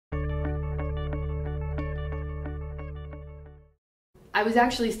I was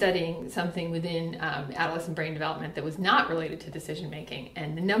actually studying something within adolescent brain development that was not related to decision making.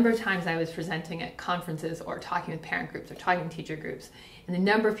 And the number of times I was presenting at conferences or talking with parent groups or talking with teacher groups, and the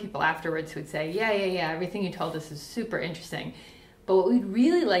number of people afterwards who would say, yeah, everything you told us is super interesting. But what we'd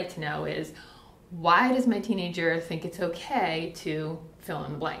really like to know is, why does my teenager think it's okay to fill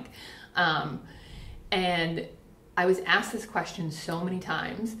in the blank? And I was asked this question so many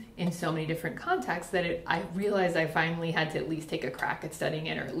times in so many different contexts that I realized I finally had to at least take a crack at studying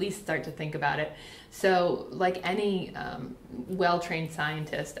it, or at least start to think about it. So like any well-trained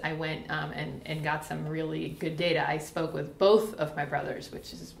scientist, I went and got some really good data. I spoke with both of my brothers,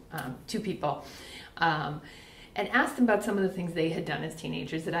 which is two people, and asked them about some of the things they had done as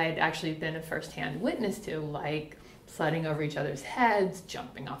teenagers that I had actually been a first-hand witness to, like sledding over each other's heads,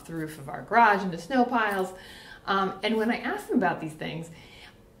 jumping off the roof of our garage into snow piles. And when I asked them about these things,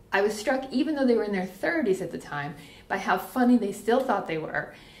 I was struck, even though they were in their 30s at the time, by how funny they still thought they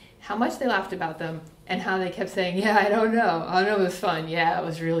were, how much they laughed about them, and how they kept saying, yeah, I don't know. I know it was fun. Yeah, it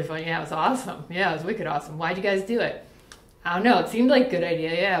was really fun. Yeah, it was awesome. Yeah, it was wicked awesome. Why'd you guys do it? I don't know. It seemed like a good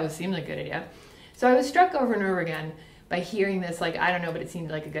idea. Yeah, it seemed like a good idea. So I was struck over and over again by hearing this, like, I don't know, but it seemed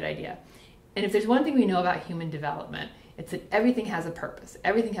like a good idea. And if there's one thing we know about human development, it's that everything has a purpose.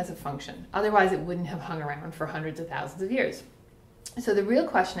 Everything has a function. Otherwise, it wouldn't have hung around for hundreds of thousands of years. So the real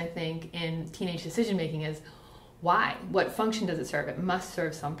question, I think, in teenage decision making is, why? What function does it serve? It must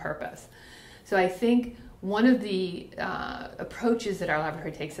serve some purpose. So I think one of the approaches that our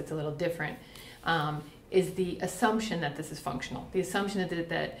laboratory takes that's a little different is the assumption that this is functional. The assumption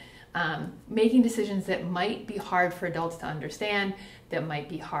that making decisions that might be hard for adults to understand, that might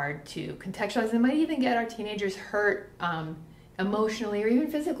be hard to contextualize, and might even get our teenagers hurt emotionally or even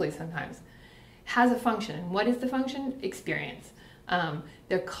physically sometimes, has a function. And what is the function? Experience.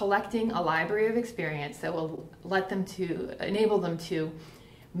 They're collecting a library of experience that will enable them to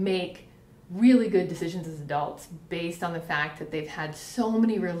make really good decisions as adults based on the fact that they've had so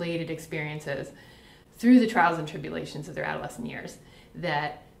many related experiences through the trials and tribulations of their adolescent years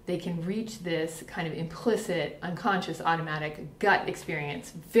that they can reach this kind of implicit, unconscious, automatic gut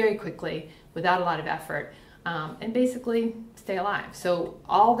experience very quickly without a lot of effort, and basically stay alive. So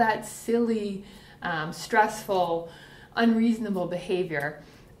all that silly, stressful, unreasonable behavior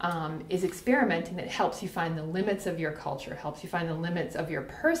is experimenting that helps you find the limits of your culture, helps you find the limits of your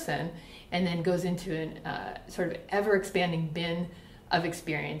person, and then goes into a sort of ever-expanding bin of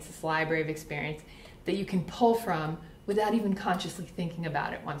experience, this library of experience that you can pull from without even consciously thinking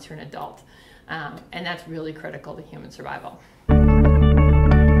about it once you're an adult. And that's really critical to human survival.